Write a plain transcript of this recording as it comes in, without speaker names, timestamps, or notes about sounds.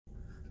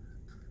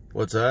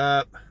What's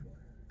up? A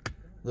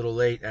little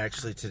late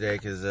actually today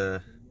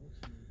because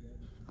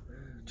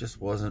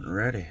just wasn't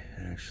ready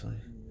actually.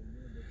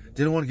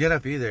 Didn't want to get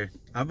up either.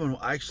 I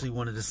actually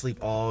wanted to sleep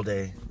all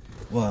day.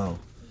 Well,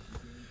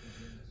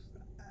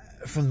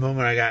 from the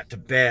moment I got to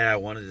bed, I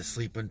wanted to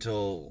sleep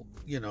until,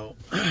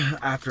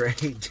 after I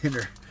ate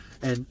dinner.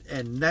 And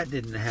that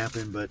didn't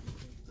happen, but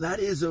that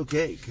is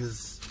okay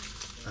because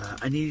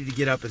I needed to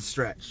get up and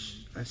stretch.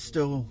 I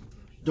still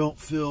don't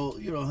feel,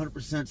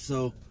 100%,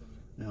 so,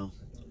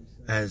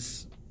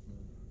 as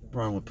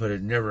Brian would put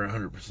it, never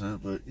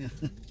 100%, but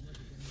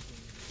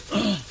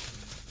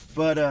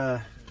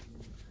but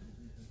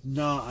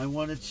no, I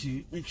wanted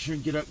to make sure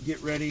and get up,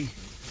 get ready.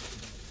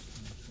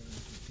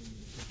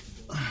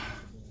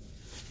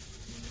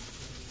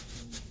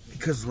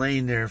 Because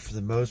laying there for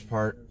the most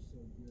part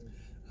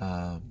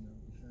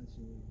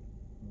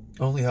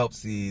only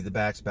helps the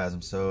back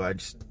spasm, so I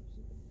just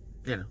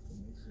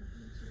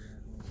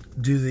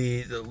do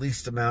the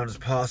least amount as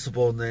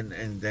possible,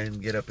 and then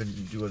get up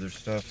and do other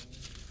stuff.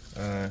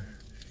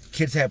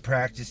 Kids had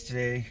practice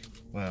today.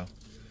 Well,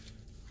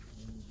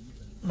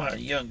 my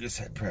youngest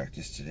had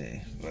practice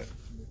today, but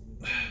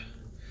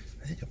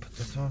I think I put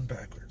this on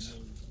backwards.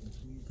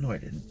 No, I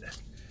didn't.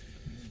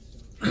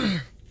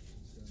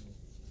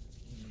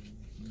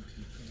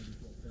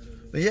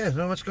 But yeah,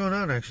 not much going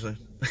on actually.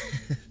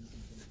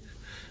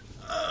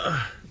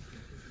 I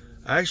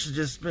actually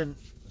just been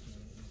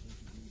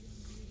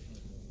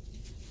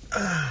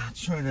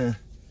trying to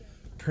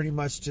pretty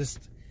much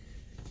just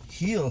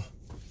heal,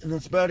 and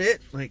that's about it.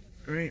 Like,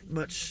 there ain't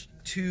much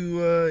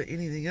to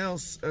anything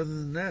else other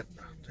than that.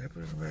 Did I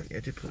put it on back? Yeah, I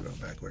did put it on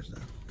backwards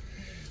now.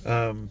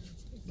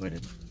 No, I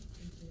didn't.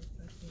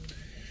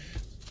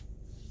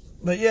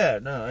 But yeah,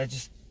 no,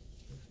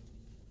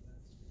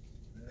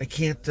 I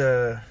can't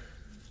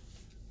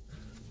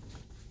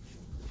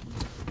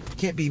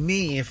be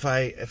me if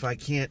I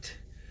can't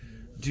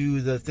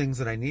do the things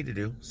that I need to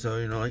do. So,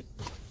 like,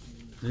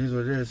 it is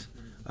what it is.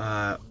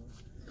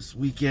 This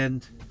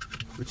weekend,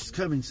 which is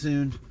coming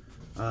soon,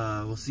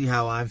 we'll see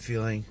how I'm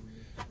feeling.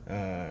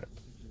 I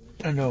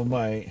know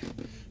my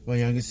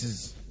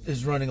youngest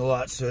is running a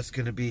lot, so it's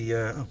going to be,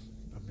 oh,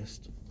 I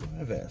missed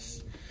my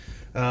vest.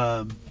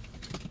 I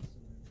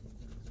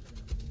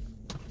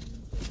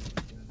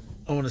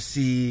want to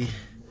see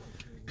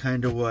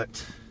kind of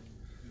what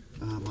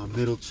my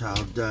middle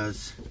child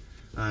does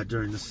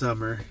during the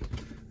summer.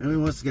 I know he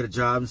wants to get a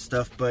job and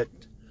stuff, but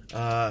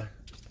I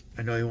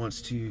know he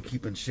wants to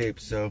keep in shape,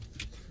 so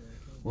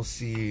we'll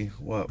see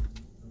what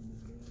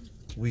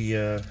we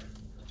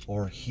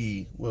or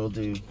he will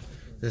do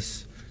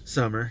this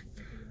summer.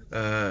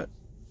 There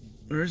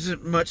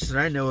isn't much that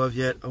I know of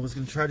yet. I was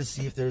going to try to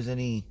see if there's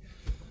any,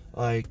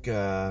 like,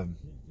 AAU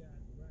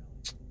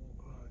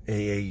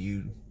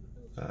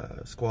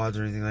squads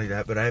or anything like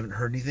that, but I haven't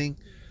heard anything,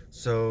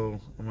 so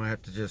I'm going to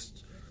have to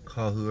just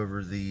call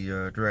whoever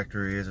the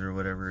director is or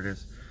whatever it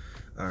is,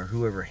 or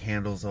whoever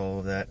handles all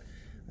of that,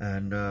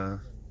 and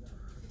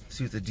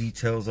see what the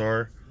details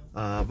are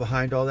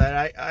behind all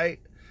that.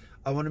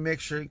 I want to make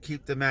sure and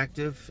keep them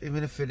active,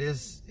 even if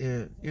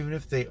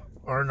they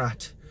are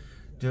not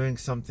doing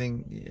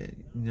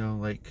something,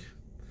 like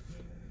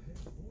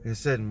I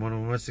said, one of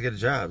them wants to get a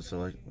job, so,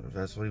 like, if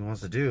that's what he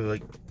wants to do,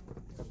 like,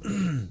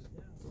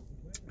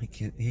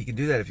 he can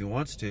do that if he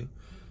wants to.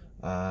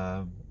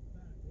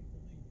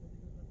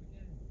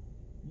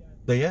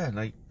 But yeah,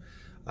 like,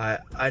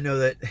 I know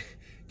that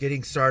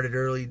getting started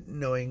early,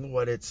 knowing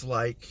what it's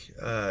like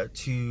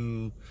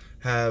to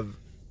have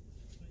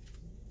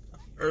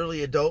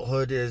early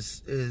adulthood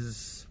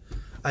is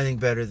I think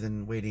better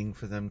than waiting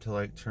for them to,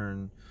 like,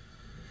 turn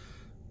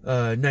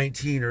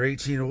 19 or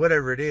 18 or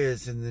whatever it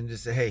is, and then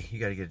just say, hey, you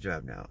got to get a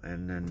job now,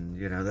 and then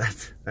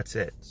that's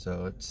it.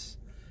 So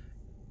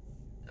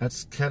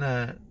that's kind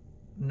of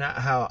not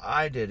how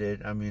I did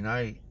it. I mean,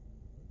 I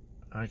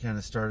kind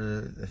of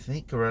started, I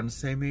think, around the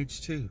same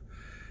age too,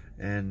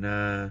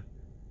 and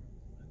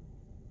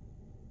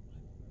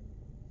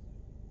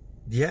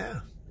yeah,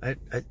 I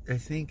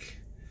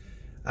think,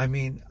 I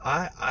mean,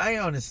 I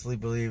honestly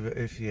believe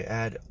if you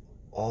add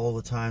all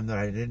the time that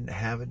I didn't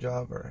have a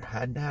job or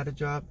hadn't had a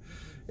job,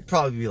 it'd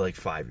probably be like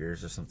 5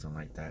 years or something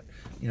like that.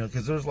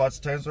 Because there was lots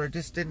of times where I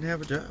just didn't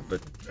have a job,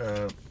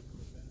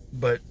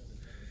 but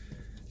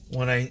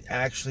when I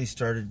actually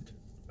started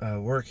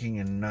working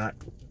and not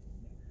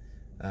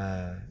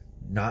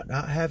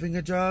having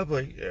a job,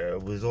 like,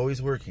 was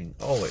always working,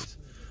 always.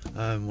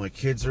 When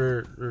kids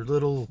are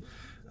little,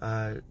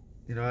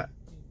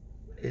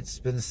 it's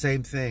been the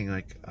same thing.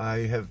 Like, I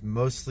have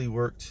mostly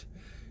worked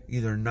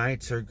either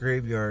nights or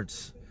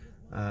graveyards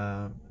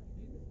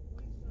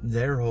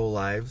their whole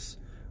lives,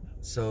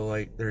 so,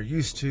 like, they're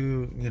used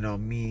to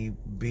me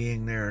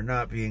being there or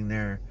not being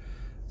there.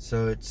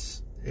 So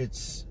it's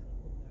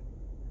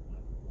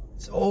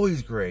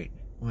always great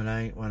when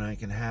I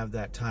can have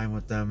that time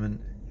with them,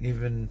 and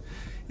even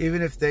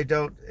if they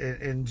don't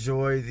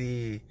enjoy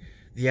the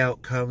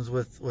outcomes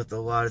with a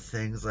lot of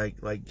things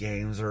like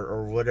games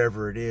or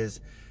whatever it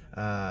is,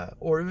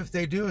 Or even if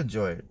they do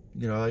enjoy it,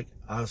 you know, like,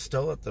 I'll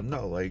still let them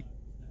know, like,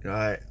 you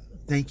know,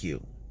 thank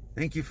you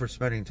for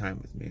spending time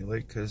with me,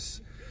 like,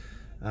 because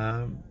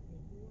I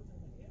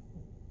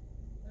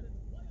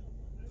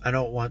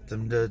don't want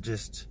them to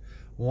just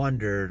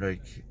wonder,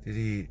 like, did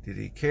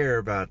he care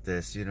about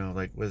this, you know,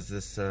 like, was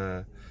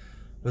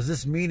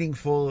this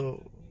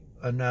meaningful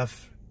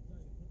enough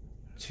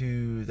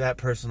to that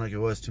person like it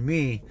was to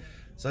me?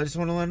 So I just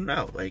want to let them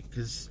know, like,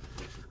 because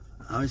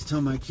I always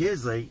tell my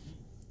kids, like,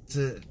 it's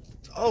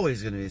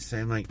always going to be the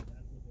same, like,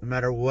 no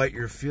matter what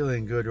you're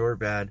feeling, good or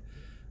bad,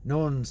 no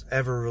one's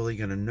ever really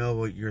going to know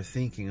what you're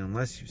thinking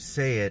unless you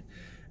say it,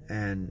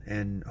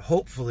 and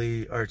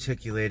hopefully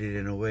articulate it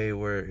in a way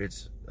where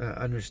it's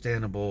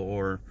understandable,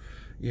 or,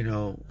 you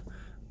know,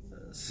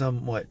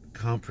 somewhat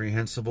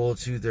comprehensible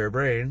to their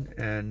brain,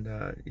 and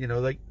you know,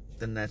 like,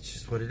 then that's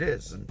just what it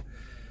is. And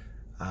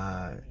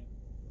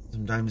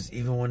sometimes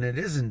even when it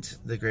isn't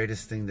the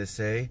greatest thing to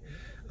say,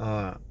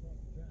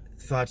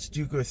 thoughts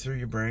do go through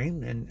your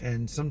brain,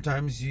 and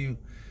sometimes you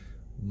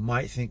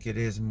might think it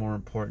is more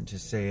important to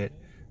say it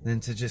than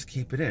to just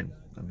keep it in.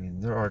 I mean,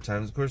 there are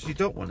times, of course, you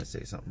don't want to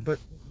say something, but,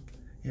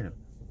 you know,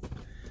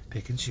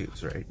 pick and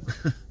choose, right?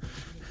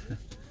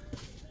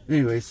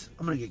 Anyways,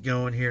 I'm gonna get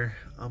going here.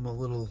 I'm a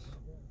little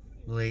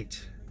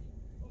late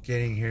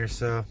getting here,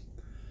 so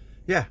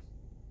yeah,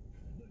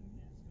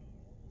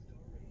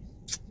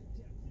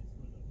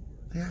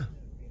 I'm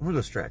gonna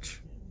go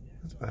stretch.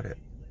 That's about it.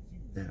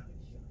 Yeah,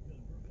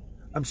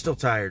 I'm still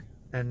tired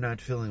and not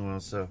feeling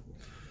well, so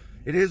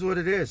it is what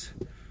it is.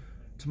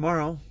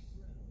 Tomorrow,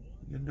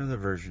 get another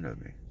version of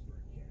me.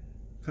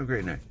 Have a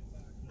great night.